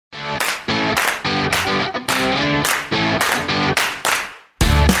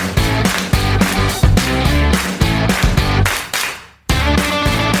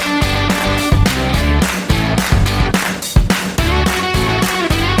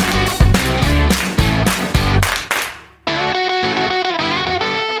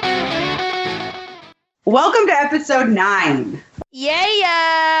Welcome to episode 9.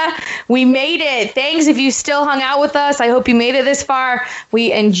 Yeah, we made it. Thanks if you still hung out with us. I hope you made it this far.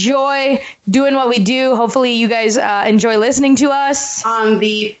 We enjoy doing what we do. Hopefully you guys enjoy listening to us. On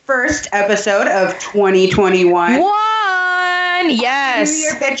the first episode of 2021. Yes. New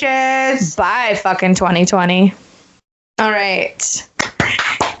Year, bitches. Bye, fucking 2020. All right.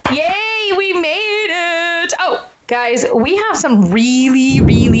 Yay, we made it. Oh, guys, we have some really,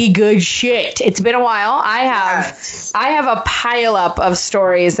 really good shit. It's been a while. I have a pile up of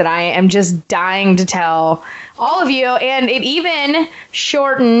stories that I am just dying to tell all of you, and it even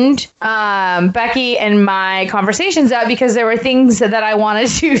shortened Becky and my conversations up because there were things that I wanted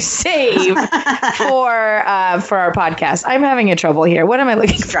to save for our podcast. I'm having a trouble here. What am I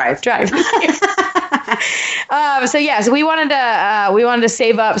looking for? Drive. So we wanted to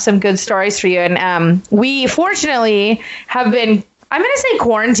save up some good stories for you, and we fortunately have been, I'm going to say,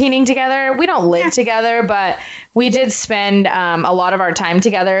 quarantining together. We don't live together, but we did spend a lot of our time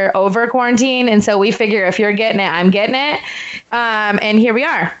together over quarantine, and so we figure if you're getting it, I'm getting it, and here we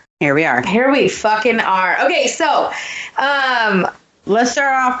are. Here we fucking are. Okay, so let's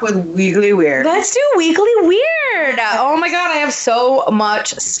start off with Weekly Weird. Let's do Weekly Weird. Oh my god, I have so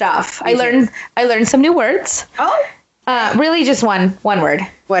much stuff. I learned some new words. Oh. Really just one word.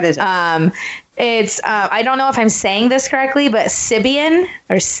 What is it? It's I don't know if I'm saying this correctly, but Sibian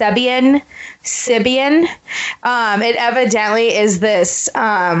or Sebian. It evidently is this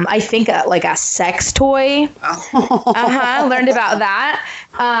I think like a sex toy. Learned about that.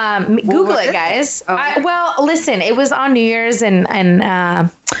 Google it, guys. Okay. Well, listen, it was on New Year's and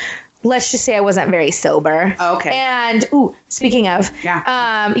let's just say I wasn't very sober. Okay. And speaking of,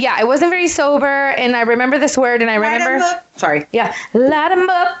 I wasn't very sober, and I remember this word, and I remember. Light 'em up. Sorry. Yeah. Light 'em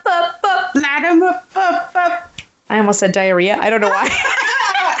up, up. Light 'em up, up. I almost said diarrhea. I don't know why.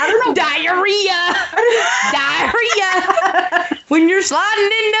 I don't know. Diarrhea. When you're sliding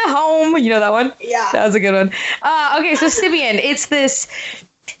into home. You know that one? Yeah. That was a good one. Okay, so Sibian, it's this.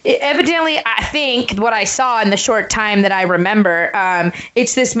 Evidently, I think what I saw in the short time that I remember,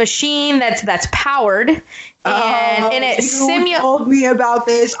 it's this machine that's powered, and it simulates. You told me about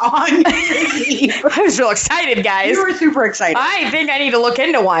this on New Year's Eve. I was real excited, guys. You were super excited. I think I need to look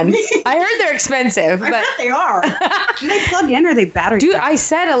into one. I heard they're expensive, but I bet they are. Do they plug in or are they battery? Dude, I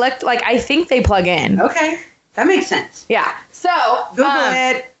said I think they plug in. Okay, that makes sense. Yeah. So Google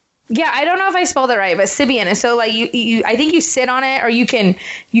it. Yeah, I don't know if I spelled it right, but Sibian. So like you I think you sit on it, or you can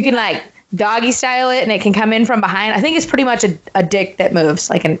like doggy style it, and it can come in from behind. I think it's pretty much a dick that moves,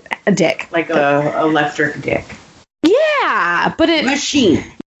 like a dick, like a electric dick. Yeah, but it machine.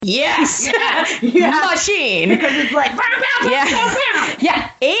 Yes, machine. Because it's like yeah.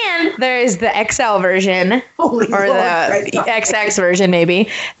 And there is the XL version, Holy or the XX version maybe,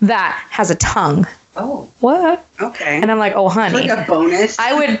 that has a tongue. Oh. What? Okay. And I'm like, oh, honey. It's like a bonus.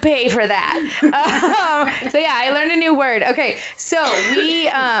 I would pay for that. So, yeah, I learned a new word. Okay. So,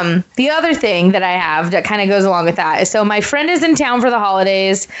 the other thing that I have that kind of goes along with that is, so my friend is in town for the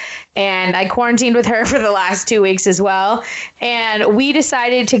holidays, and I quarantined with her for the last 2 weeks as well. And we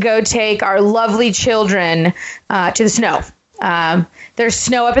decided to go take our lovely children to the snow. There's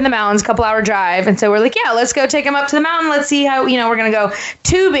snow up in the mountains, couple hour drive. And so we're like, yeah, let's go take them up to the mountain. Let's see how, we're going to go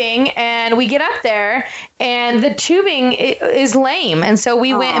tubing. And we get up there and the tubing is lame. And so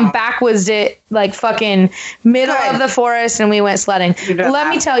we went and backwoods it like fucking middle of the forest, and we went sledding. Let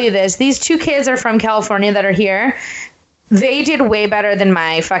me tell you this. These two kids are from California that are here. They did way better than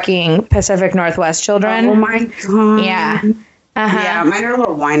my fucking Pacific Northwest children. Oh my God. Yeah. Yeah, mine are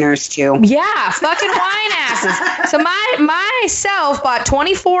little whiners too. Yeah, fucking wine asses. So myself bought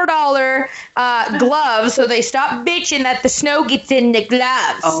 $24 gloves, so they stop bitching that the snow gets in the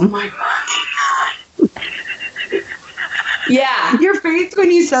gloves. Oh my God. Yeah. Your face when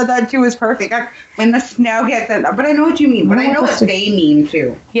you said that too was perfect. When the snow gets in, but I know what you mean. But I know what they mean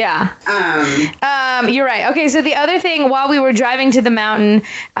too. Yeah. You're right. Okay, so the other thing, while we were driving to the mountain,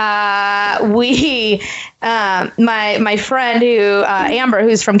 my friend Amber,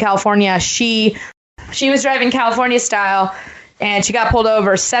 who's from California, she was driving California style, and she got pulled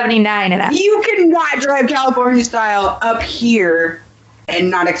over 79 and up. You cannot drive California style up here and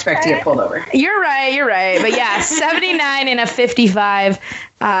not expect to get pulled over. You're right. But yeah, 79 and a 55.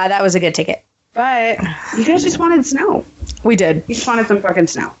 That was a good ticket. But you guys just wanted snow. We did. You just wanted some fucking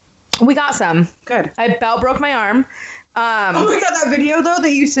snow. We got some. Good. I about broke my arm. Oh my God, that video though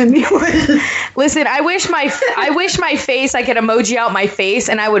that you sent me was. Listen, I wish my face, I could emoji out my face,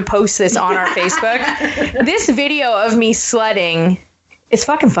 and I would post this on our Facebook. This video of me sledding is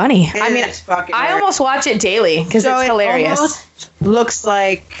fucking funny. I almost watch it daily because it's hilarious. Almost looks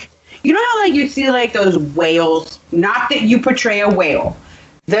like You know how like you see like those whales? Not that you portray a whale.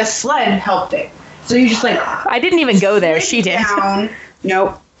 The sled helped it. So you just like I didn't even go there. She did. Down.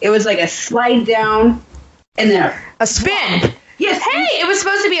 Nope. It was like a slide down and then a spin. Yes. Hey, it was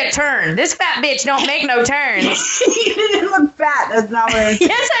supposed to be a turn. This fat bitch don't make no turns. You didn't look fat. That's not what it is.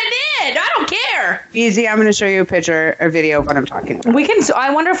 Yes, I did. I don't care. Easy. I'm going to show you a picture or video of what I'm talking about. We can.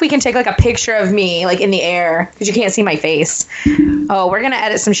 I wonder if we can take like a picture of me like in the air because you can't see my face. Oh, we're gonna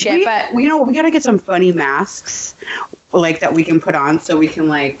edit some shit, but we got to get some funny masks like that we can put on so we can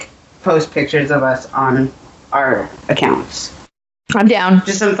like post pictures of us on our accounts. I'm down.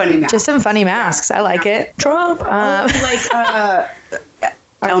 Just some funny masks. Just some funny masks. I like it. Trump. Elma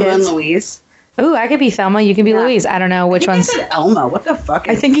and Louise. Ooh, I could be Thelma. You could be Louise. I don't know which one's. I said Elma. What the fuck?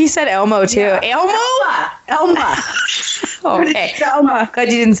 I think he said Elmo too. Yeah. Elmo? Okay. Elma. Glad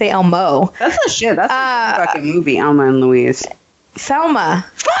you didn't say Elmo. That's the shit. That's a fucking movie. Elma and Louise. Thelma.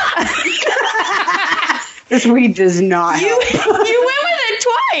 This weed does not. You went with it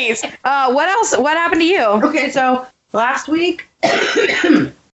twice. What else? What happened to you? Okay, so last week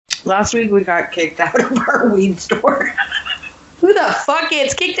we got kicked out of our weed store. Who the fuck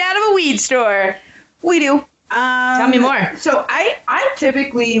gets kicked out of a weed store? We do. Tell me more. So I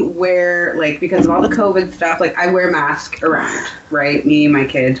typically wear, like, because of all the COVID stuff, like, I wear masks around, right? Me and my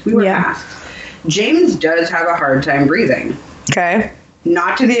kids, we wear masks. James does have a hard time breathing. Okay.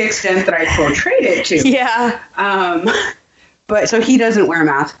 Not to the extent that I portrayed it to. Yeah. But so he doesn't wear a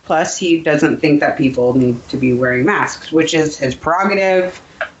mask. Plus, he doesn't think that people need to be wearing masks, which is his prerogative.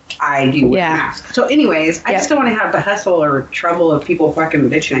 I do wear masks. So anyways, I just don't want to have the hustle or trouble of people fucking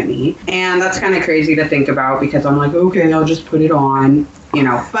bitching at me. And that's kind of crazy to think about because I'm like, okay, I'll just put it on, you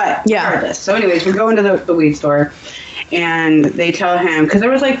know. But regardless. So anyways, we go into the weed store and they tell him, because there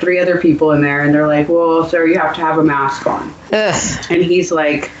was like 3 other people in there and they're like, well, sir, you have to have a mask on. Ugh. And he's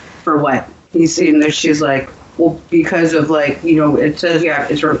like, for what? She's like, well, because of like, you know, it says,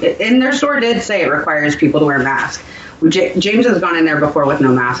 and their store did say it requires people to wear masks. James has gone in there before with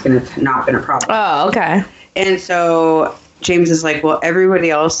no mask and it's not been a problem. Oh, okay. And so James is like, well,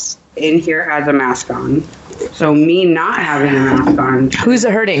 everybody else in here has a mask on. So me not having a mask on. Who's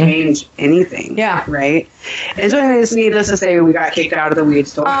it hurting? Change anything. Yeah. Right? And so anyways, needless to say, we got kicked out of the weed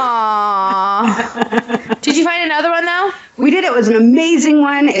store. Aww. Did you find another one though? We did. It was an amazing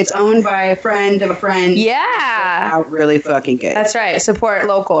one. It's owned by a friend of a friend. Yeah. Out really fucking good. That's right. Support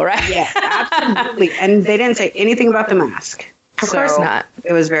local, right? Yeah, absolutely. And they didn't say anything about the mask. Of course not.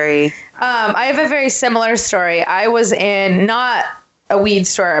 It was very... I have a very similar story. I was in not a weed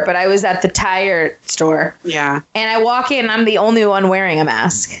store, but I was at the tire store. Yeah. And I walk in, I'm the only one wearing a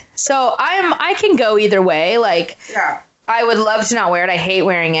mask. So I can go either way. Like, I would love to not wear it. I hate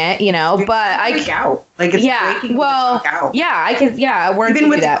wearing it, you know, but I can out. Like, it's breaking the fuck out. Yeah, I could, work even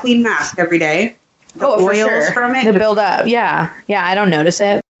with a clean mask every day. The oils for sure. From it. The build up. Yeah, I don't notice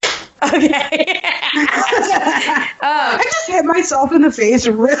it. Okay. I just hit myself in the face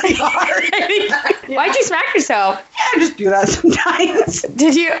really hard. Why'd you smack yourself? Yeah, I just do that sometimes.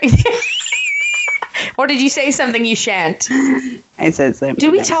 Did you? Or did you say something you shan't? I said something.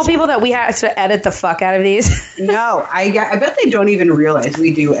 Did we tell people that we have to edit the fuck out of these? No, I bet they don't even realize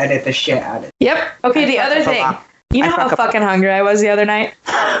we do edit the shit out of it. Yep. Okay, the other thing. You know how fucking hungry I was the other night?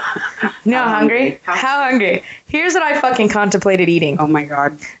 You know how hungry? How hungry? Here's what I fucking contemplated eating. Oh my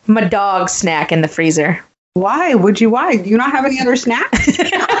God. My dog snack in the freezer. Why? Why? Do you not have any other snacks?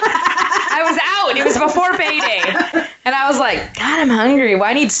 I was out. It was before payday. And I was like, God, I'm hungry. Well,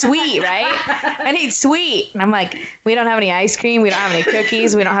 I need sweet, right? I need sweet. And I'm like, we don't have any ice cream. We don't have any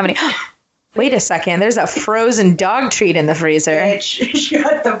cookies. We don't have any... Wait a second. There's a frozen dog treat in the freezer. Bitch,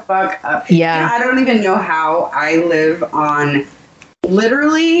 shut the fuck up. Yeah. I don't even know how I live on...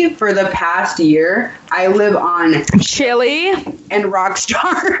 Literally, for the past year, I live on... chili? And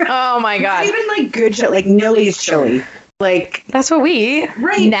Rockstar. Oh, my God. Not even, like, good shit. Like, Nilly's chili. Like... That's what we eat.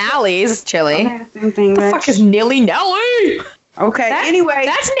 Right. Nally's chili. Okay, same thing, the fuck is Nilly Nelly? Okay, anyway.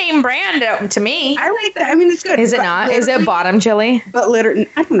 That's name brand to me. I like that. I mean, it's good. Is it not? Is it bottom chili? But literally,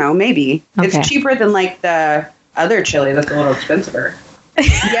 I don't know, maybe. Okay. It's cheaper than, like, the other chili that's a little expensiver.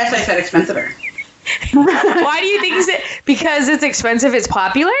 Yes, I said expensiver. Why do you think because it's expensive, it's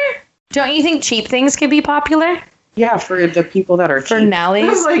popular? Don't you think cheap things can be popular? Yeah, for the people that are cheap. For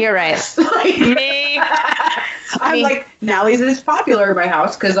Nally's? Like, you're right. Like, me. I'm like, Nally's is popular in my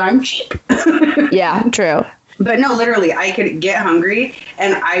house because I'm cheap. Yeah, true. But no, literally, I could get hungry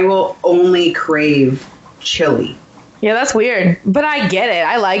and I will only crave chili. Yeah, that's weird. But I get it.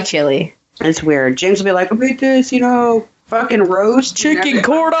 I like chili. It's weird. James will be like, I'll eat this, fucking roast chicken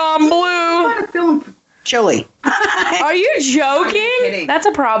cordon bleu. I'm feeling chili. Are you joking? That's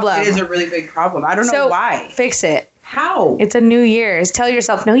a problem. It is a really big problem. I don't know why. Fix it. How? It's a New Year's. Tell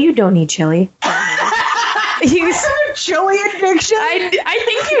yourself, no, you don't need chili. I have a chili addiction. I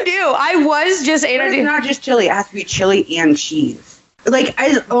think you do. I was just introduced. It's not just chili. It has to be chili and cheese. Like,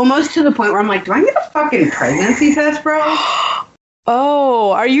 almost to the point where I'm like, do I need a fucking pregnancy test, bro?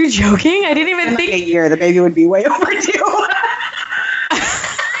 Oh, are you joking? I didn't even think. Like a year, the baby would be way overdue.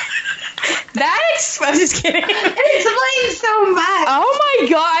 I'm just kidding. It explains so much. Oh my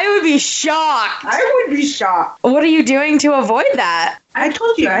God, I would be shocked. I would be shocked. What are you doing to avoid that? I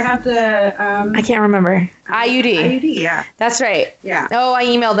told you I have the. I can't remember. IUD. IUD, yeah. That's right. Yeah. Oh, I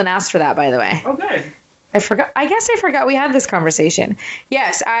emailed and asked for that, by the way. Oh, good. I forgot. I guess I forgot we had this conversation.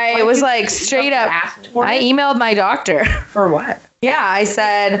 Yes, I was like straight up. I emailed my doctor. For what? Yeah, I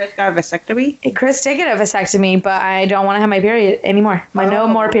said. Chris got a vasectomy? Chris did get a vasectomy, but I don't want to have my period anymore. No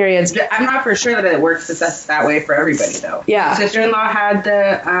more periods. I'm not for sure that it works that way for everybody, though. Yeah. My sister-in-law had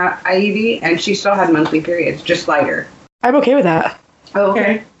the IUD, and she still had monthly periods, just lighter. I'm okay with that. Oh,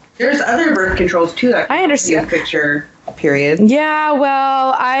 okay. There's other birth controls, too, that I understand. Picture period. Yeah,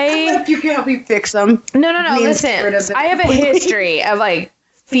 well, If you can help me fix them. No. Listen, I have a history of, like,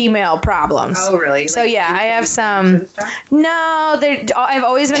 female problems. Oh, really? So, yeah, I have some. No, I've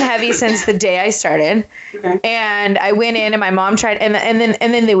always been heavy since the day I started. Okay. And I went in, and my mom tried, and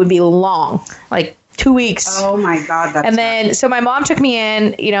then they would be long, like 2 weeks. Oh, my God. And then, so my mom took me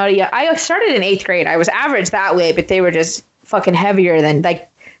in, I started in 8th grade. I was average that way, but they were just fucking heavier than, like,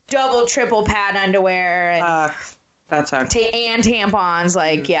 double, triple pad underwear. And, that sucks. And tampons,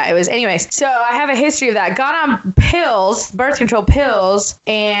 it was. Anyways, so I have a history of that. Got on pills, birth control pills,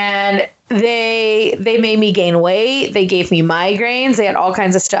 and they made me gain weight. They gave me migraines. They had all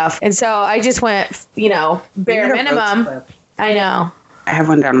kinds of stuff. And so I just went, bare minimum. I know. I have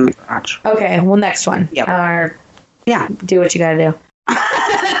one down in the garage. Okay, well, next one. Yep. Yeah, do what you gotta do.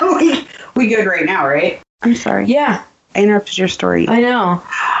 we good right now, right? I'm sorry. Yeah. I interrupted your story. I know.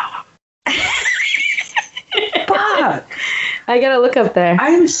 Fuck. I gotta look up there.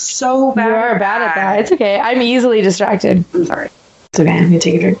 I'm so bad. You are bad at that. It's okay. I'm easily distracted. I'm sorry. It's okay. I'm gonna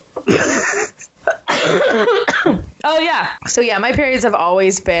take a drink. Oh, yeah. So, yeah, my periods have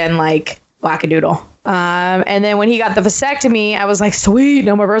always been, like, wackadoodle. And then when he got the vasectomy, I was like, sweet,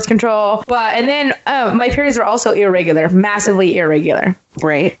 no more birth control. And then my periods were also irregular, massively irregular.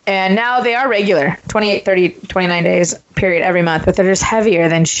 Right. And now they are regular, 28, 30, 29 days period every month, but they're just heavier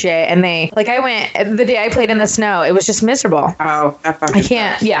than shit. And I went, the day I played in the snow, it was just miserable. Oh, I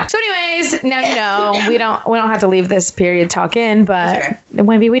can't. Sucks. Yeah. So anyways, now we don't have to leave this period talk in, but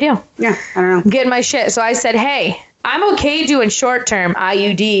maybe we do. Yeah, I don't know. I'm getting my shit. So I said, hey, I'm okay doing short-term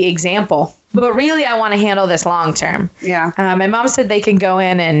IUD example, but really I want to handle this long-term. Yeah. My mom said they can go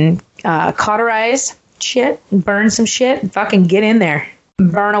in and cauterize shit, burn some shit, and fucking get in there.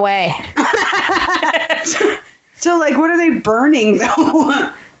 Burn away. So, like, what are they burning,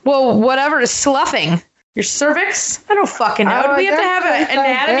 though? Well, whatever is sloughing. Your cervix? I don't fucking know. Do we have to have an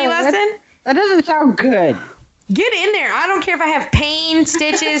anatomy lesson? That doesn't sound good. Get in there. I don't care if I have pain,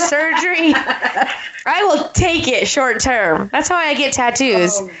 stitches, surgery. I will take it short term. That's how I get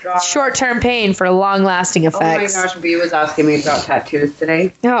tattoos. Oh, short term pain for long lasting effects. Oh my gosh, B was asking me about tattoos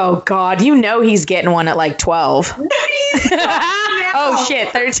today. Oh God, he's getting one at like 12. Oh shit,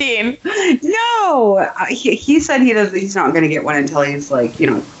 13. No, he said he's not going to get one until he's like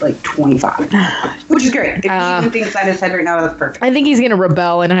 25, which is great. If he even thinks that his head right now, that's perfect. I think he's going to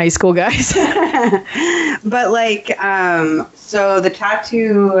rebel in high school, guys. But so the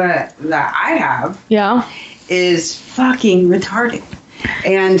tattoo that I have, is fucking retarded,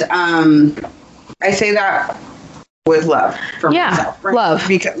 and I say that with love for myself, right?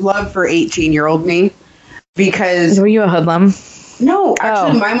 Love for 18-year-old me, because were you a hoodlum? No,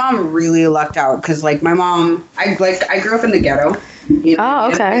 actually, my mom really lucked out because, my mom, I grew up in the ghetto. In a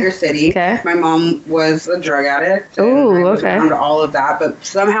bigger city. Okay. My mom was a drug addict. Oh, okay. Around all of that, but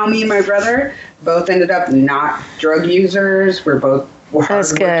somehow me and my brother both ended up not drug users. We're both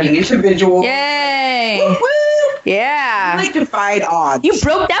hardworking individuals. Yay! Woo, woo. Yeah. I defied odds. You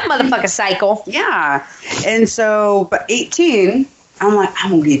broke that motherfucker cycle. Yeah. And so, but 18, I'm like,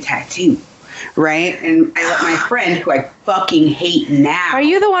 I'm gonna get a tattoo. Right? And I let my friend, who I fucking hate now. Are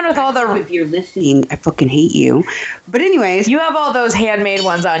you the one with all the... If you're listening, I fucking hate you. But anyways... You have all those handmade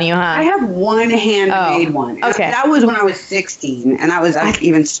ones on you, huh? I have one handmade one. Okay. That was when I was 16, and that was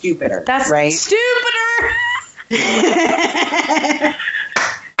even stupider. That's right? Stupider!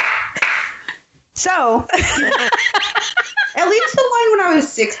 So, at least the one when I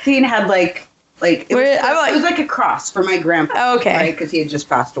was 16 had it was like a cross for my grandpa. Okay. Right? Because he had just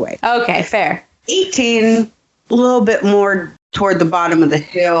passed away. Okay, fair. 18, a little bit more toward the bottom of the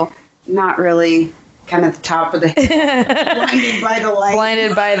hill. Not really. Kind of the top of the hill. Blinded by the light.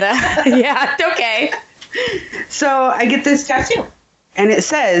 Blinded by the... Yeah, okay. So I get this tattoo. And it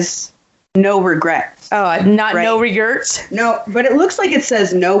says, no regrets. Oh, not right? No regrets? No, but it looks like it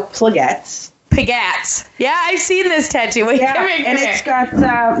says no Plegerts. Plegerts. Yeah, I've seen this tattoo. Wait, yeah, and it's got,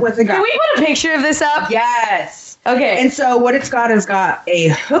 what's it got? Can we put a picture of this up? Yes. Okay. And so what it's got is got a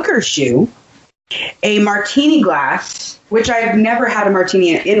hooker shoe, a martini glass, which I've never had a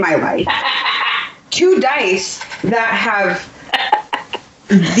martini in my life, 2 dice that have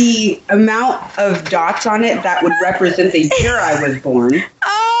the amount of dots on it that would represent the year I was born.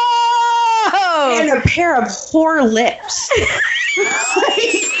 Oh! And a pair of whore lips.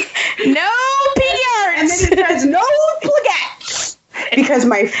 No Plegerts! And then it says no Plegerts. Because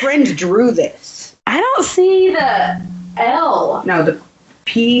my friend drew this. I don't see the L. No, the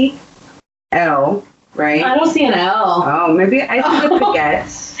P-L, right? I don't see an L. Oh, maybe I see the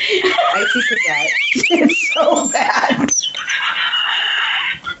Plegerts. I see Plegerts. It's so bad.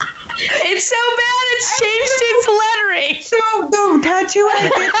 It's so bad, it's changed its lettering. So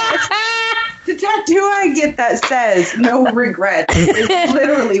the tattoo I get that says no regrets is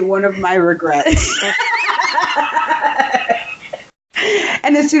literally one of my regrets.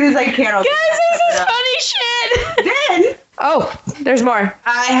 And as soon as I can, I'll... Guys, this is funny shit. Then... Oh, there's more.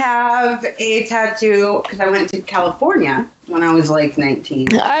 I have a tattoo because I went to California when I was like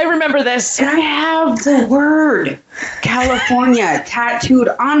 19. I remember this. And I have the word California tattooed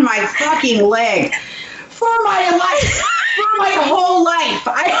on my fucking leg for my life. For my whole life.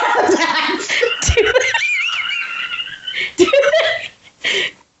 I have that.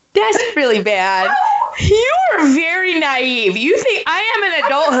 Dude. That's really bad. You are very naive. You think I am in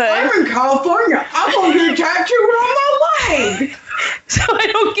adulthood. I'm in California. I'm going to get a tattoo on my leg. So I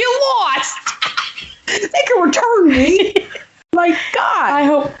don't get lost. They can return me. My God. I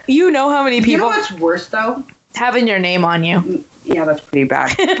hope you know how many people. You know what's worse, though? Having your name on you. Yeah, that's pretty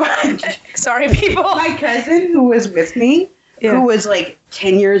bad. But sorry, people. My cousin who was with me, who was like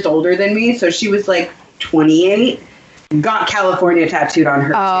 10 years older than me, so she was like 28. Got California tattooed on her,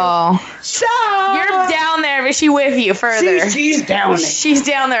 too. So you're down there, but she with you further. She's down there. She's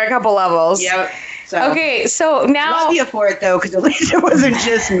down there a couple levels. Yep. So, okay, so now... Love you for it, though, because at least it wasn't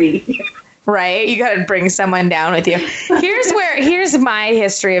just me. Right? You got to bring someone down with you. Here's my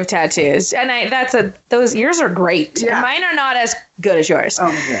history of tattoos. And those yours are great. Yeah. Mine are not as good as yours. Oh,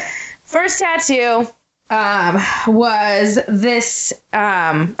 my God. First tattoo... was this,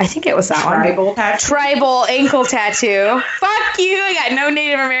 I think it was that tribal tattoo? Tribal ankle tattoo. Fuck you, I got no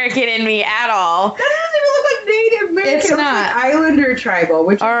Native American in me at all. That doesn't even look like Native American. It's not. Like Islander tribal,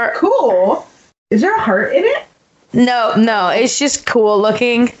 which is cool. Is there a heart in it? No, it's just cool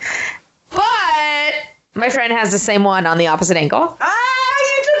looking. But my friend has the same one on the opposite ankle. Ah,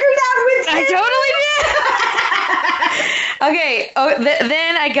 you took her down with me. I totally did. Okay,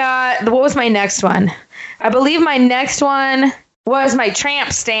 then I got, what was my next one? I believe my next one was my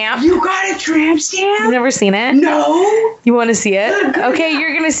tramp stamp. You got a tramp stamp? You've never seen it? No. You want to see it? Okay,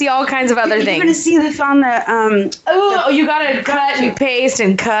 you're going to see all kinds of other things. You're going to see this on the... you got to cut and paste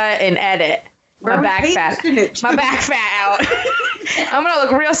and cut and edit. My back fat. My back fat out. I'm going to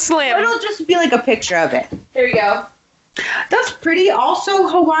look real slim. It'll just be like a picture of it. Here you go. That's pretty also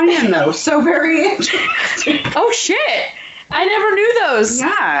Hawaiian, though. So very interesting. Oh, shit. I never knew those.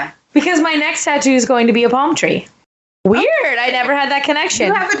 Yeah. Because my next tattoo is going to be a palm tree. Weird. I never had that connection.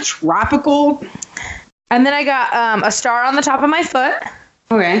 You have a tropical... And then I got a star on the top of my foot.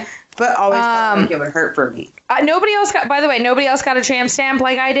 Okay. But always felt like it would hurt for me. Nobody else got a tramp stamp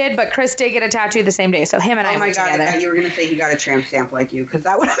like I did, but Chris did get a tattoo the same day. So him and I went together. I thought you were going to say he got a tramp stamp like you, because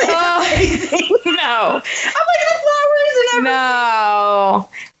that would have been amazing. No. I'm like the flowers and everything.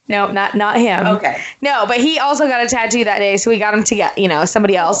 No, not him. Okay. No, but he also got a tattoo that day, so we got him together,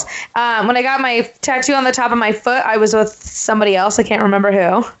 somebody else. When I got my tattoo on the top of my foot, I was with somebody else. I can't remember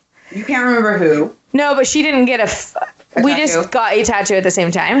who. You can't remember who? No, but she didn't get we tattoo? Just got a tattoo at the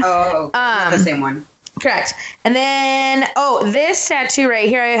same time. Oh, not the same one. Correct. And then, this tattoo right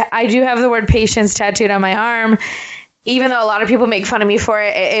here, I do have the word patience tattooed on my arm. Even though a lot of people make fun of me for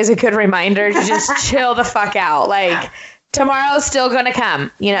it, it is a good reminder to just chill the fuck out. Like... Tomorrow's still gonna come,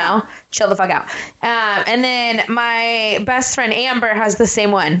 chill the fuck out. And then my best friend Amber has the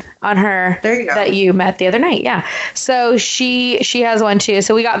same one on her that you met the other night. Yeah. So she has one too.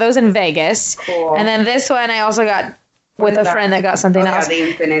 So we got those in Vegas. Cool. And then this one I also got with a friend that got something else. Yeah, the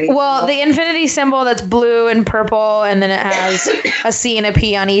infinity symbol. The infinity symbol that's blue and purple, and then it has a C and a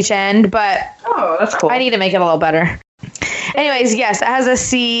P on each end. But that's cool. I need to make it a little better. Anyways, yes, it has a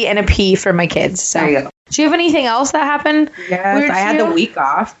C and a P for my kids. So. There you go. Do you have anything else that happened? Yes, I had the week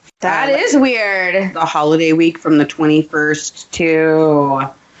off. That is weird. The holiday week from the 21st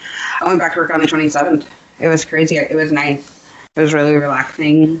to... I went back to work on the 27th. It was crazy. It was nice. It was really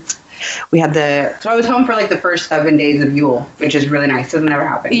relaxing. We had so I was home for like the first 7 days of Yule, which is really nice. Doesn't ever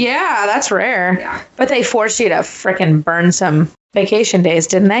happen. Yeah, that's rare. Yeah. But they forced you to frickin' burn some vacation days,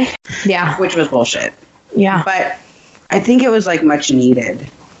 didn't they? Yeah. Which was bullshit. Yeah. But I think it was like much needed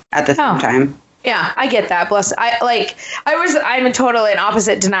at the same time. Yeah, I get that. I'm in total in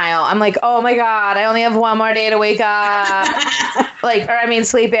opposite denial. I'm like, oh my God, I only have one more day to wake up.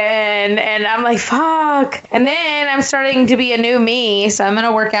 Sleep in. And I'm like, fuck. And then I'm starting to be a new me. So I'm going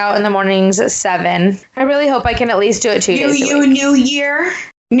to work out in the mornings at 7. I really hope I can at least do it 2 days a week. New year.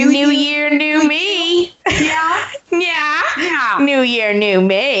 New year, new me. Yeah. Yeah. New year, new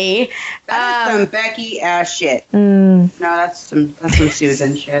me. That is some Becky ass shit. No, that's some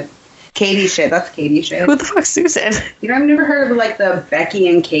Susan shit. Katie shit. That's Katie shit. Who the fuck's Susan? You know, I've never heard of like the Becky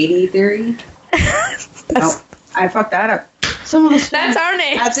and Katie theory. No, I fucked that up. That's our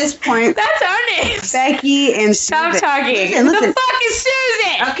name. At this point, that's our name. Becky and Stop Susan. talking. Listen. Who the fuck is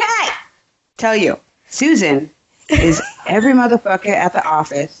Susan? Okay. Tell you, Susan is every motherfucker at the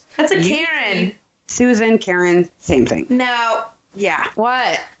office. That's a Karen. Susan, Karen, same thing. No. Yeah.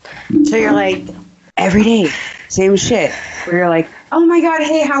 What? So you're like, every day, same shit. Where you're like, oh my God,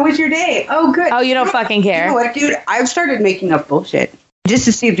 hey, how was your day? Oh, good. Oh, you don't fucking care. You know what, dude? I've started making up bullshit just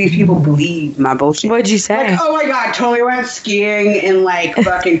to see if these people believe my bullshit. What'd you say? Like, oh my God, totally went skiing in like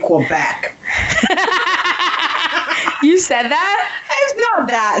fucking Quebec. You said that? It's not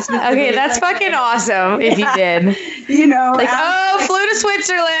that. Okay, that's like, fucking awesome if you did. You know. Like, flew to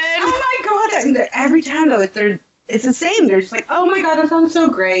Switzerland. Oh my God. And every time, though, it's the same. They're just like, oh my God, that sounds so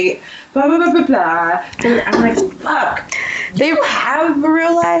great. Blah, blah, blah, blah, blah. I'm like, fuck. Do you have a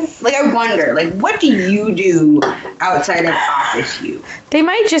real life? Like, I wonder, like, what do you do outside of office you? They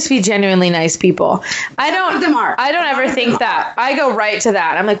might just be genuinely nice people. I don't ever think that. I go right to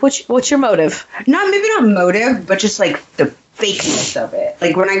that. I'm like, what's your motive? Maybe not motive, but just like the fakeness of it.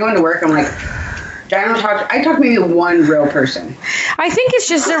 Like, when I go into work, I'm like, I talk to maybe one real person. I think it's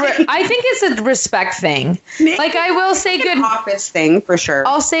just I think it's a respect thing. Like, I will say good office thing for sure.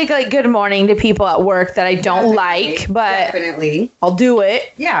 I'll say like good morning to people at work that I don't like, but definitely I'll do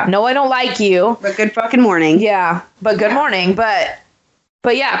it. Yeah. No, I don't like you. But good fucking morning. Yeah. But good morning. But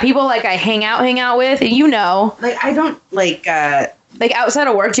yeah, people like I hang out with, you know. Like, I don't like outside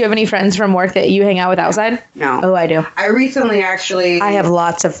of work, do you have any friends from work that you hang out with outside? No. Oh, I do. I recently actually... I have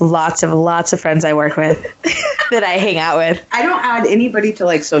lots of friends I work with that I hang out with. I don't add anybody to,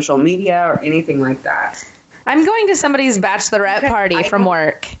 like, social media or anything like that. I'm going to somebody's bachelorette party from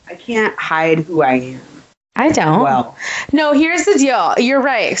work. I can't hide who I am. I don't. Well. No, here's the deal. You're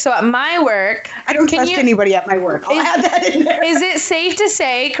right. So at my work... I don't trust anybody at my work. I'll add that in there. Is it safe to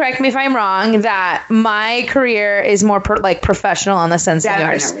say, correct me if I'm wrong, that my career is more professional in the sense than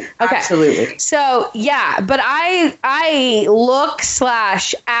yours? Okay. Absolutely. So, yeah, but I look /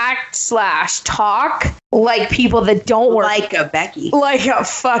 act / talk like people that don't work. Like a Becky. Like a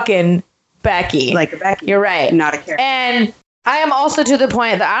fucking Becky. Like a Becky. You're right. Not a character. And I am also to the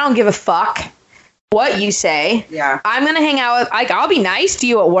point that I don't give a fuck what you say. Yeah. I'm going to hang out with, I'll be nice to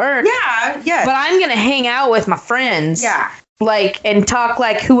you at work. Yeah, yeah. But I'm going to hang out with my friends. Yeah. Like, and talk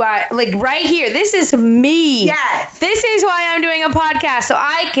like right here. This is me. Yes. This is why I'm doing a podcast, so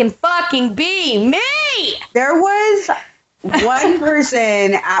I can fucking be me. There was one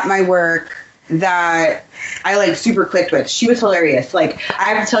person at my work that I like super clicked with. She was hilarious. Like, I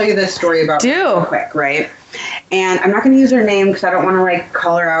have to tell you this story about her real quick, right? And I'm not going to use her name because I don't want to like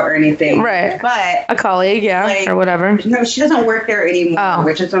call her out or anything. Right. But a colleague, yeah, like, or whatever. No, she doesn't work there anymore,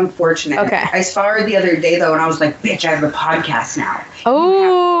 which is unfortunate. Okay. I saw her the other day though, and I was like, "Bitch, I have a podcast now."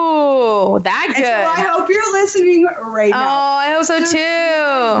 Oh, that good. And so I hope you're listening right now. Oh, I hope so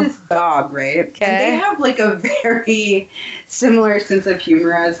too. This dog, right? Okay. And they have like a very similar sense of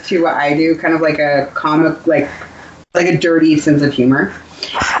humor as to what I do, kind of like a comic, like a dirty sense of humor.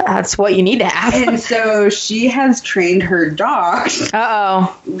 That's what you need to have. And so she has trained her dog.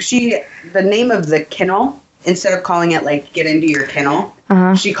 The name of the kennel, instead of calling it like get into your kennel,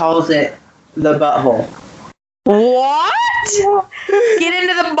 she calls it the butthole. What? Get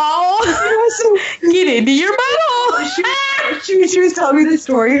into the ball? Get into your butthole. She was telling me the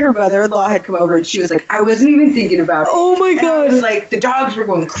story. Her mother-in-law had come over and she was like, I wasn't even thinking about it. Oh my God. I was like, the dogs were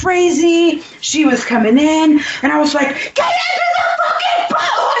going crazy. She was coming in and I was like, get into the fucking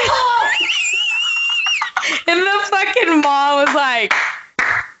butthole. And the fucking mom was like,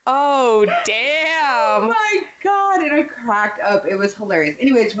 Oh, damn. Oh my God. And I cracked up. It was hilarious.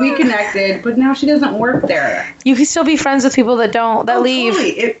 Anyways, we connected, but now she doesn't work there. You can still be friends with people that leave.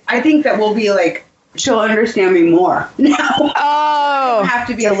 Totally. I think that we'll be like, she'll understand me more now. Oh. I have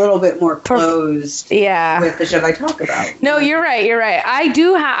to be a little bit more closed with the shit I talk about. No, you're right.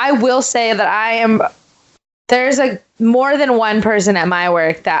 I will say that there's more than one person at my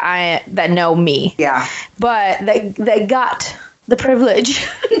work that know me. Yeah. But they got the privilege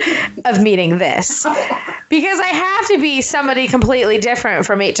of meeting this. Because I have to be somebody completely different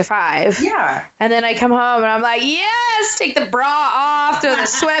from 8 to 5. Yeah. And then I come home and I'm like, yes, take the bra off, throw the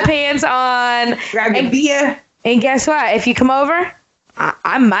sweatpants on. Grab your beer. And guess what? If you come over,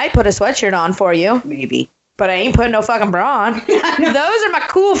 I might put a sweatshirt on for you. Maybe. But I ain't putting no fucking bra on. Those are my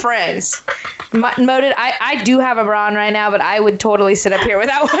cool friends. I do have a bra on right now, but I would totally sit up here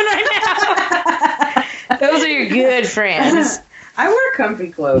without one right now. Those are your good friends. I wear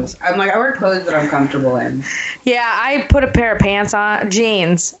comfy clothes. I wear clothes that I'm comfortable in. Yeah, I put a pair of pants on,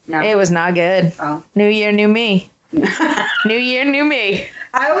 jeans. No. It was not good. Oh. New year, new me. New year, new me.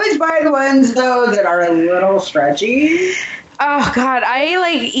 I always buy the ones, though, that are a little stretchy. Oh, God,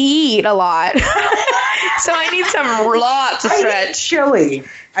 I, eat a lot. So I need lots of stretch. I eat chili.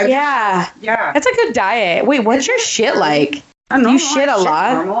 Yeah. That's a good diet. Wait, what's your shit like? You shit a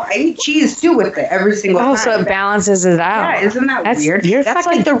lot? Normal. I eat cheese, too, with it every single time. Oh, so it balances it out. Yeah, isn't that weird? That's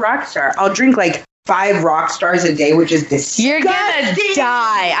like the rock star. I'll drink, 5 rock stars a day, which is disgusting. You're gonna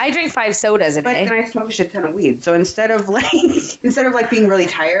die. I drink 5 sodas a day. But then I smoke a shit ton of weed. So instead of being really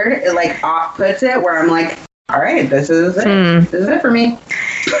tired, it off-puts it where I'm like, all right, this is it. This is it for me.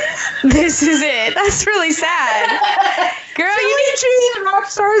 This is it. That's really sad. Girl, you need rock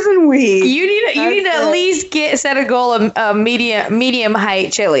stars and weed. You need to at least set a goal of medium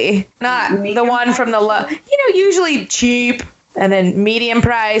height chili, not the one from the low. Usually cheap and then medium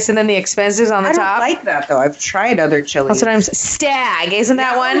price and then the expenses on the top. I don't like that though. I've tried other chilies. That's what I'm saying. Stag, isn't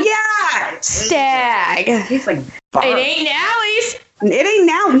that one? Yeah. Stag. It tastes like barf. It ain't Nally's. It ain't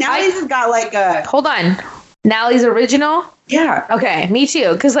now. Nally's has got a. Hold on. Nally's original? Yeah. Okay, me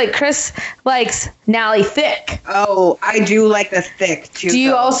too. Because Chris likes Nally thick. Oh, I do like the thick too. Do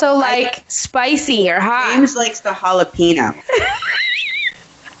you also like spicy or hot? James likes the jalapeno.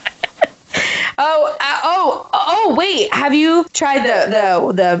 Oh, wait. Have you tried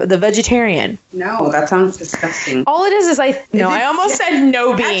the vegetarian? No, that sounds disgusting. All it is I almost said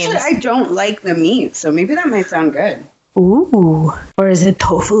no beans. Actually, I don't like the meat, so maybe that might sound good. Ooh. Or is it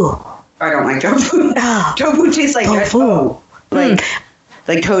tofu? I don't like tofu. Tofu tastes like tofu.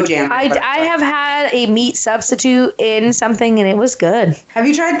 Like toe jam. I have had a meat substitute in something and it was good. Have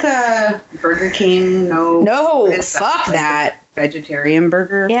you tried the Burger King? No, fuck that. Vegetarian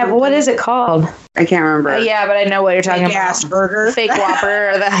burger? Yeah, but what is it called? I can't remember. Yeah, but I know what you're talking about. Fake-ass burger? Fake Whopper.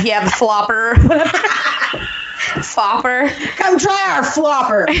 Or the flopper. Flopper. Come try our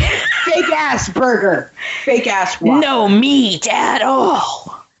flopper. Fake-ass burger. Fake-ass Whopper. No meat at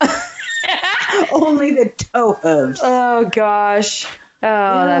all. Only the toe hooves. Oh, gosh.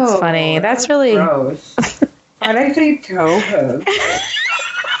 Oh, that's funny. That's really gross. Why'd I say toe hooves?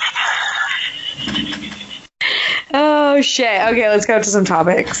 Oh, shit. Okay, let's go to some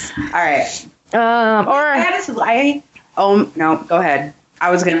topics. All right. No, go ahead. I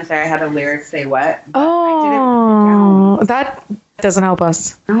was going to say I had a lyric say what? Oh, that doesn't help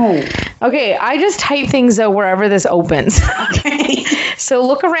us. No. Okay, I just type things though wherever this opens. Okay. So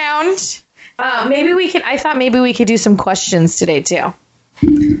look around. I thought maybe we could do some questions today too.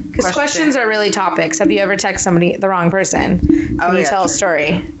 Because questions are really topics. Have you ever texted somebody, the wrong person? Can you tell a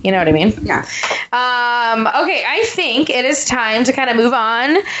story? You know what I mean? Yeah. Okay, I think it is time to kind of move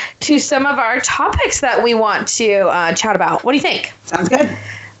on to some of our topics that we want to chat about. What do you think? Sounds good.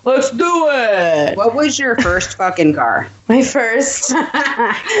 Let's do it. What was your first fucking car? My first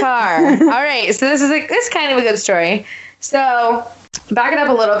car. All right, so this is kind of a good story. So back it up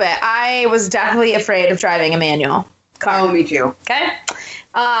a little bit. I was definitely afraid of driving a manual car. Oh, me too. Okay.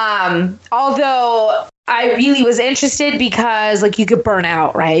 Although I really was interested because you could burn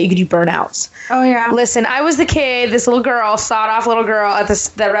out, right? You could do burnouts. Oh yeah. Listen, I was the kid, this little girl, sawed-off little girl at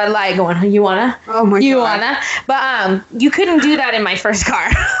the red light going, you wanna? Oh my God. You wanna? But you couldn't do that in my first car.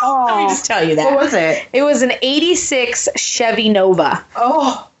 Oh. Let me just tell you that. What was it? It was an 86 Chevy Nova.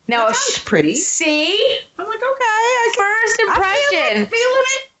 Oh. Now that's pretty. See? I'm like, okay. First impression. I'm feeling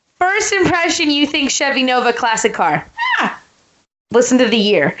it. First impression, you think Chevy Nova classic car. Yeah. Listen to the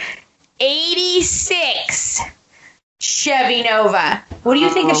year. 86 Chevy Nova. What do you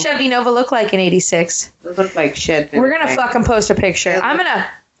think a Chevy Nova looked like in 86? It looked like shit. We're going to fucking post a picture. I'm going to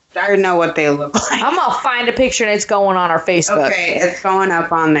I know what they look like. I'm gonna find a picture and it's going on our Facebook. Okay, it's going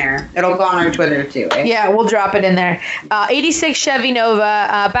up on there. It'll go on our Twitter too. Eh? Yeah, we'll drop it in there. 86 Chevy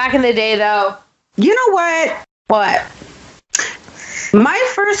Nova. Back in the day, though. You know what? What?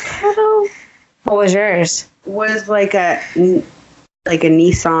 My first car, though, What was yours? was like a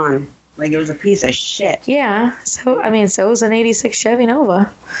Nissan. Like, it was a piece of shit. Yeah. So was an 86 Chevy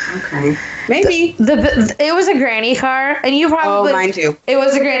Nova. Okay. Maybe. It was a granny car, and you probably... Oh, mine too. It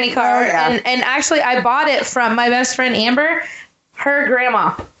was a granny car, Oh, yeah. and actually, I bought it from my best friend, Amber, her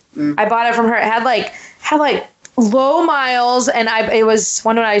grandma. I bought it from her. It had like low miles, and it was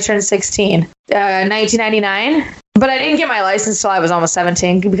when I turned 16, 1999. But I didn't get my license till I was almost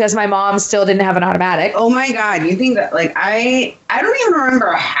 17 because my mom still didn't have an automatic. Oh my God. You think that, like, I don't even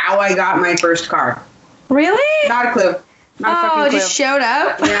remember how I got my first car. Really? Not a clue. Not a fucking clue. Just showed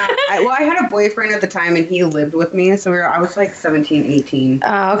up? Yeah. I had a boyfriend at the time, and he lived with me, so I was like 17, 18.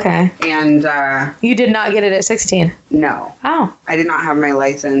 Oh, okay. And, You did not get it at 16? No. Oh. I did not have my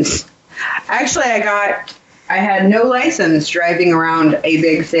license. Actually, I had no license driving around a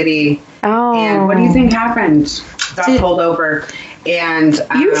big city. Oh. And what do you think happened? Got pulled over. And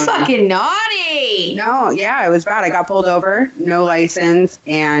you fucking naughty. No, yeah, it was bad. I got pulled over, no license,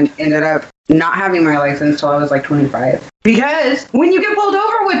 and ended up not having my license till I was like 25. Because when you get pulled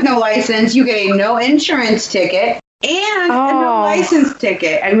over with no license, you get a no insurance ticket and a no license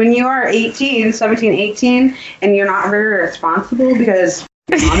ticket. And when you are 18, 17, 18, and you're not very responsible because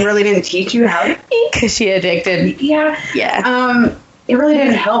mom really didn't teach you how to... Because she addicted. Yeah. Yeah. It really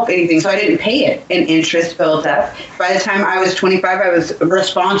didn't help anything, so I didn't pay it, and interest built up. By the time I was 25, I was a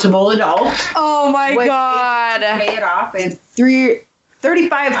responsible adult. Oh my God. Pay it off, and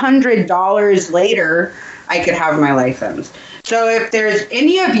 $3,500 later, I could have my license. So if there's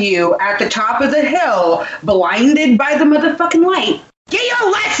any of you at the top of the hill, blinded by the motherfucking light, get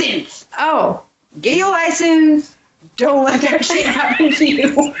your license! Oh. Get your license. Don't let that shit happen to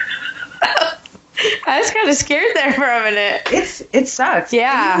you. I was kind of scared there for a minute. It sucks.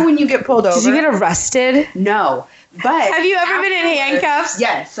 Yeah. Even when you get pulled over. Did you get arrested? No. But have you ever been in handcuffs?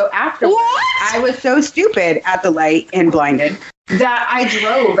 Yes. So afterwards, what? I was so stupid at the light and blinded that I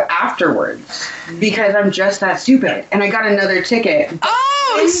drove afterwards because I'm just that stupid. And I got another ticket.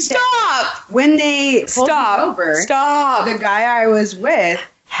 Oh, stop. When they pulled me over, the guy I was with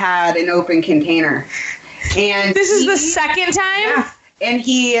had an open container. And this is the second time? Yeah. And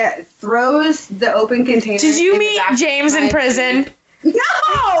he throws the open container. Did you meet James in prison? No!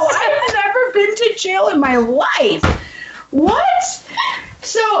 I've never been to jail in my life. What?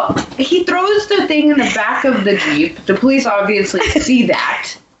 So he throws the thing in the back of the Jeep. The police obviously see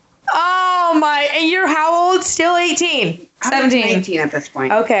that. Oh my. And you're how old? Still 18? 17? 19 at this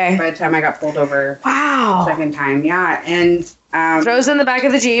point. Okay. By the time I got pulled over. Wow. Second time, yeah. And throws in the back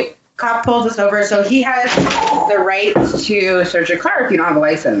of the Jeep. Cop pulls us over, so he has the right to search a car if you don't have a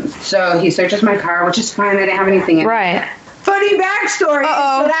license. So he searches my car, which is fine. I didn't have anything in it. Right. Funny backstory.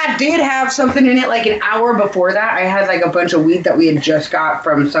 Uh-oh. So that did have something in it. Like an hour before that, I had like a bunch of weed that we had just got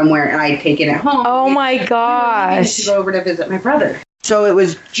from somewhere, and I'd taken it home. Oh my gosh. To go over to visit my brother. So it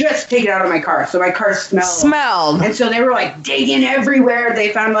was just taken out of my car. So my car smelled. And so they were like digging everywhere.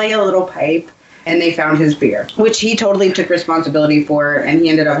 They found like a little pipe. And they found his beer, which he totally took responsibility for, and he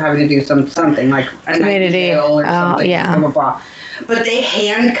ended up having to do something like a night in jail or something. Yeah. Blah, blah, blah. But they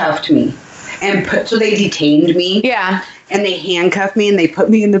handcuffed me, so they detained me. Yeah. And they handcuffed me, and they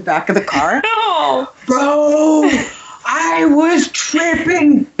put me in the back of the car. No. Bro, I was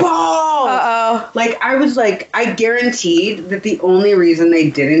tripping balls. Uh-oh. Like, I guaranteed that the only reason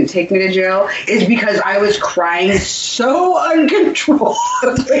they didn't take me to jail is because I was crying so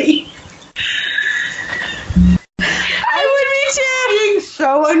uncontrollably.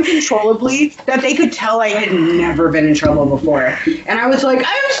 So uncontrollably that they could tell I had never been in trouble before. And I was like,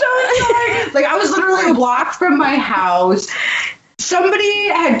 I'm so sorry. Like, I was literally a block from my house. Somebody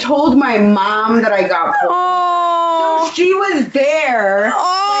had told my mom that I got pulled. Oh. So she was there.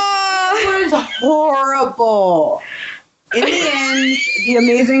 Oh. Like, it was horrible. In the end, the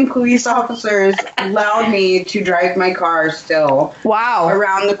amazing police officers allowed me to drive my car still. Wow.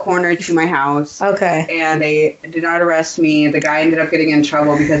 Around the corner to my house. Okay. And they did not arrest me. The guy ended up getting in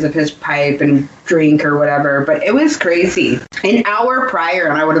trouble because of his pipe and drink or whatever. But it was crazy. An hour prior,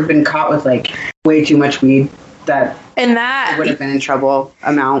 and I would have been caught with like way too much weed. That would have been in trouble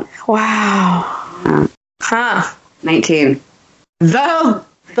amount. Wow. Huh. 19.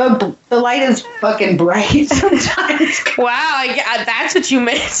 The light is fucking bright sometimes. Wow, that's what you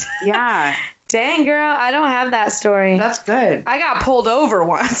meant. Yeah. Dang, girl, I don't have that story. That's good. I got pulled over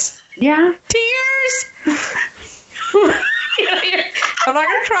once. Yeah. Tears. I'm not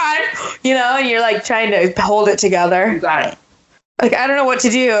going to cry. And you're like trying to hold it together. You got it. Like, I don't know what to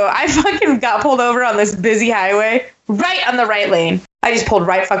do. I fucking got pulled over on this busy highway, right on the right lane. I just pulled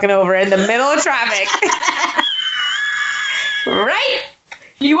right fucking over in the middle of traffic. Right?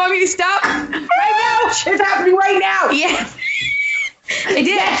 You want me to stop? Right now? It's happening right now. Yeah. I did.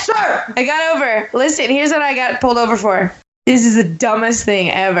 Yes, sir. I got over. Listen, here's what I got pulled over for. This is the dumbest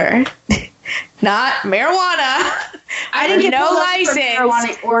thing ever. Not marijuana. I didn't get no license.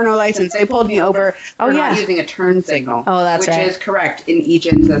 license. Or no license. They pulled me over for not using a turn signal. Oh, that's right. Which is correct in each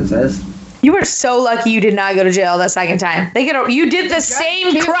instances. You were so lucky you did not go to jail that second time. You did the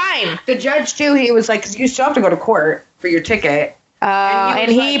same crime. The judge, too, he was like, because you still have to go to court for your ticket.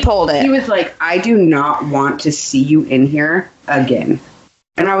 And he pulled it. He was like, I do not want to see you in here again.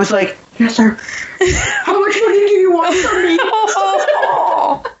 And I was like, yes, sir. How much money do you want from me?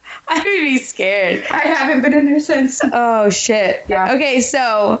 I would be scared. I haven't been in there since. Oh, shit. Yeah. Okay,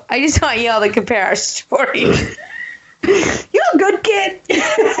 so I just want y'all to compare our stories. You're a good kid.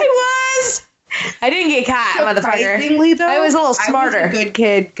 I was. I didn't get caught, motherfucker. Surprisingly, though, I was a little smarter. I was a good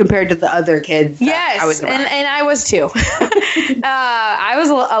kid compared to the other kids. Yes, I was and I was too. I was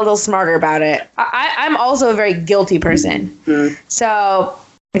a little smarter about it. I'm also a very guilty person. Mm-hmm. So,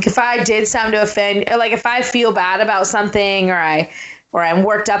 like, if I did something to offend, or like if I feel bad about something, or I'm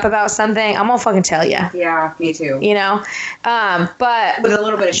worked up about something, I'm gonna fucking tell you. Yeah, me too. But with a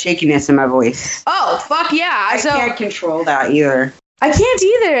little bit of shakiness in my voice. Oh, fuck yeah! I can't control that either. I can't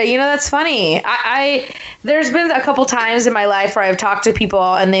either. That's funny. I there's been a couple times in my life where I've talked to people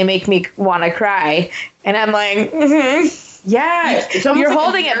and they make me want to cry, and I'm like, yeah, you're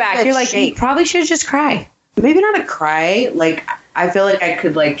holding it back. You're like, you probably should just cry. Maybe not a cry. Like, I feel like I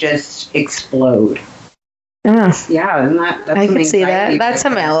could just explode. Yeah, and that's I can see that. That's a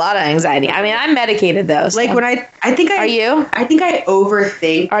lot of anxiety. I mean, I'm medicated though. So. Like when I think Are you? I think I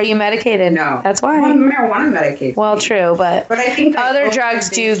overthink. Are you medicated? No, that's why. Well, marijuana medicates. Well, true, but I think other drugs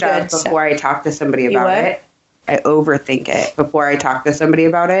do good before I talk to somebody about it. I overthink it before I talk to somebody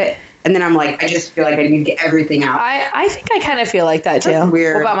about it, and then I'm like, I just feel like I need to get everything out. I think I kind of feel like that too. That's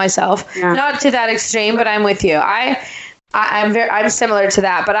weird. About myself, not to that extreme, but I'm with you. I'm similar to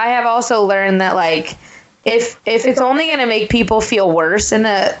that, but I have also learned that like. If it's only going to make people feel worse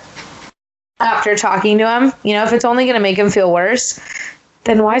after talking to them, if it's only going to make them feel worse,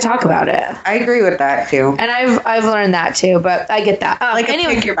 then why talk about it? I agree with that too. And I've learned that too, but I get that.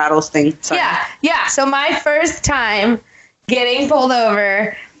 Anyway, pick your battles thing. Sorry. Yeah. So my first time getting pulled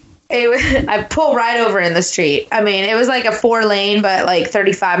over, I pulled right over in the street. I mean, it was like a 4-lane, but like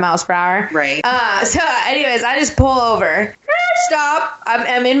 35 miles per hour. Right. So anyways, I just pull over. Stop.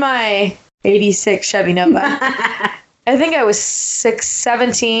 I'm in my 86 Chevy Nova. I think I was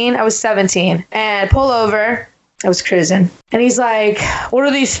 17. I was 17. And I pull over. I was cruising. And he's like, what are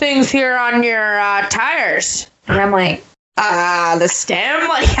these things here on your tires? And I'm like, the stem?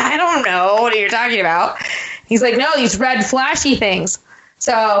 Like, I don't know what you're talking about. He's like, no, these red flashy things.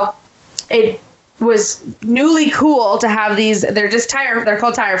 So it was newly cool to have these. They're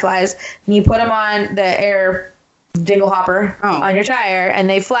called tire flies. And you put them on the air dingle hopper on your tire and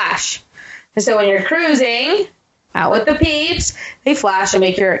they flash. And so when you're cruising out with the peeps, they flash and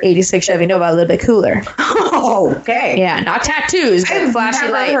make your 86 Chevy Nova a little bit cooler. Oh, okay. Yeah, not tattoos, but I've flashy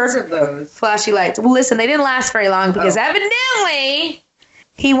never lights. heard of those. Flashy lights. Well, listen, they didn't last very long because evidently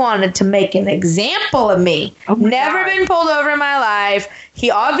he wanted to make an example of me. Never been pulled over in my life.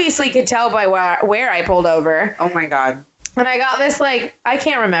 He obviously could tell by where I pulled over. Oh, my God. And I got this, I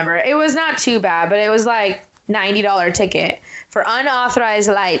can't remember. It was not too bad, but it was $90 ticket for unauthorized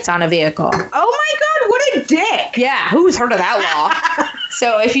lights on a vehicle. Oh my God, what a dick. Yeah, who's heard of that law?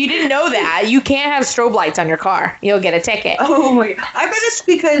 So if you didn't know that, you can't have strobe lights on your car. You'll get a ticket. Oh my God. I bet it's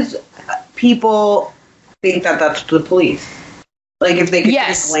because people think that that's the police. Like if they could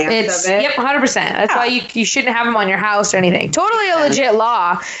just glance of it. Yep, 100%. That's why you shouldn't have them on your house or anything. Totally a legit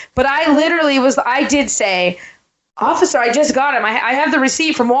law. But I literally I did say, officer, I just got him. I have the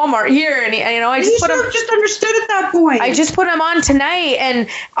receipt from Walmart here, and I just put him. Just understood at that point. I just put him on tonight, and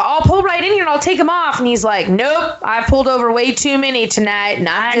I'll pull right in here and I'll take him off. And he's like, "Nope, I pulled over way too many tonight." And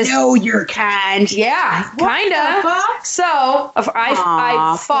I know you're kind. Yeah, kind of. So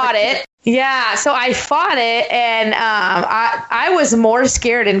I fought it. Yeah, so I fought it, and I was more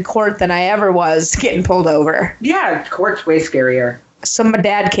scared in court than I ever was getting pulled over. Yeah, court's way scarier. So my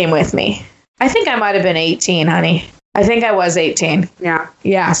dad came with me. I think I might have been 18, honey. I think I was 18. Yeah.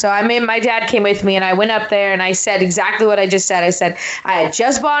 Yeah. So my dad came with me and I went up there and I said exactly what I just said. I said, I had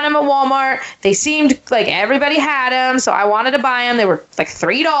just bought them at Walmart. They seemed like everybody had them. So I wanted to buy them. They were like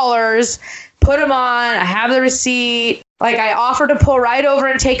 $3. Put them on. I have the receipt. Like, I offered to pull right over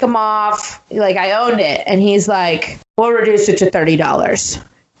and take them off. Like, I owned it. And he's like, we'll reduce it to $30.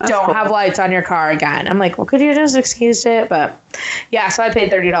 Don't have lights on your car again. I'm like, well, could you just excuse it? But yeah, so I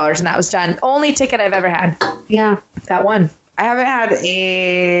paid $30 and that was done. Only ticket I've ever had. Yeah. That one. I haven't had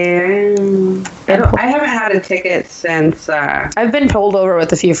a ticket since I've been pulled over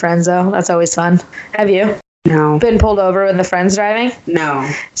with a few friends though. That's always fun. Have you? No. Been pulled over with the friends driving?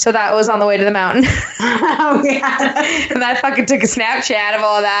 No. So that was on the way to the mountain. Oh yeah. And I fucking took a Snapchat of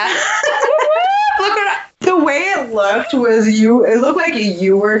all that. Look at the way it looked was it looked like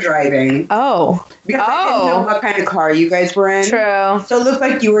you were driving. Oh. Because I didn't know what kind of car you guys were in. True. So it looked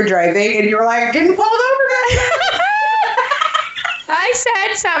like you were driving and you were like, getting pulled over, guys. I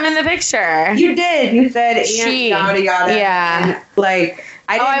said something in the picture. You did. You said, and yada yada. Yeah. And, like,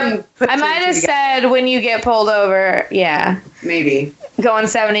 I might have said when you get pulled over. Yeah. Maybe. Going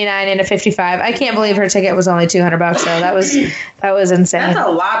 79 into 55. I can't believe her ticket was only $200 though. That was insane. That's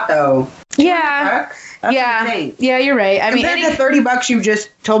a lot though. Yeah. That's yeah. insane. Yeah, you're right. I Compared mean, to $30 you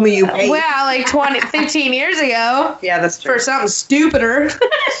just told me you paid. Well, like 15 years ago. Yeah, that's true. For something stupider.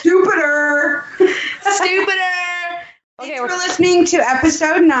 Stupider. Okay, Thanks for listening to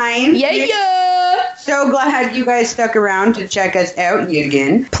episode 9. Yeah. So glad you guys stuck around to check us out yet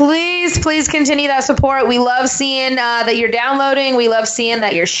again. Please continue that support. We love seeing that you're downloading. We love seeing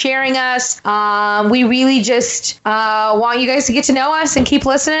that you're sharing us. We really just want you guys to get to know us and keep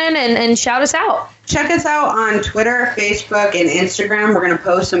listening and shout us out. Check us out on Twitter, Facebook, and Instagram. We're going to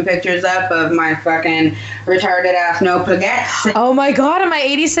post some pictures up of my fucking retarded ass no Plegerts. Oh my God, on my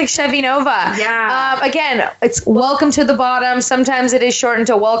 86 Chevy Nova. Yeah. Again, it's welcome to the bottom. Sometimes it is shortened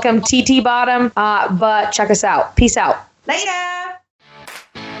to welcome TT bottom. But check us out. Peace out. Later.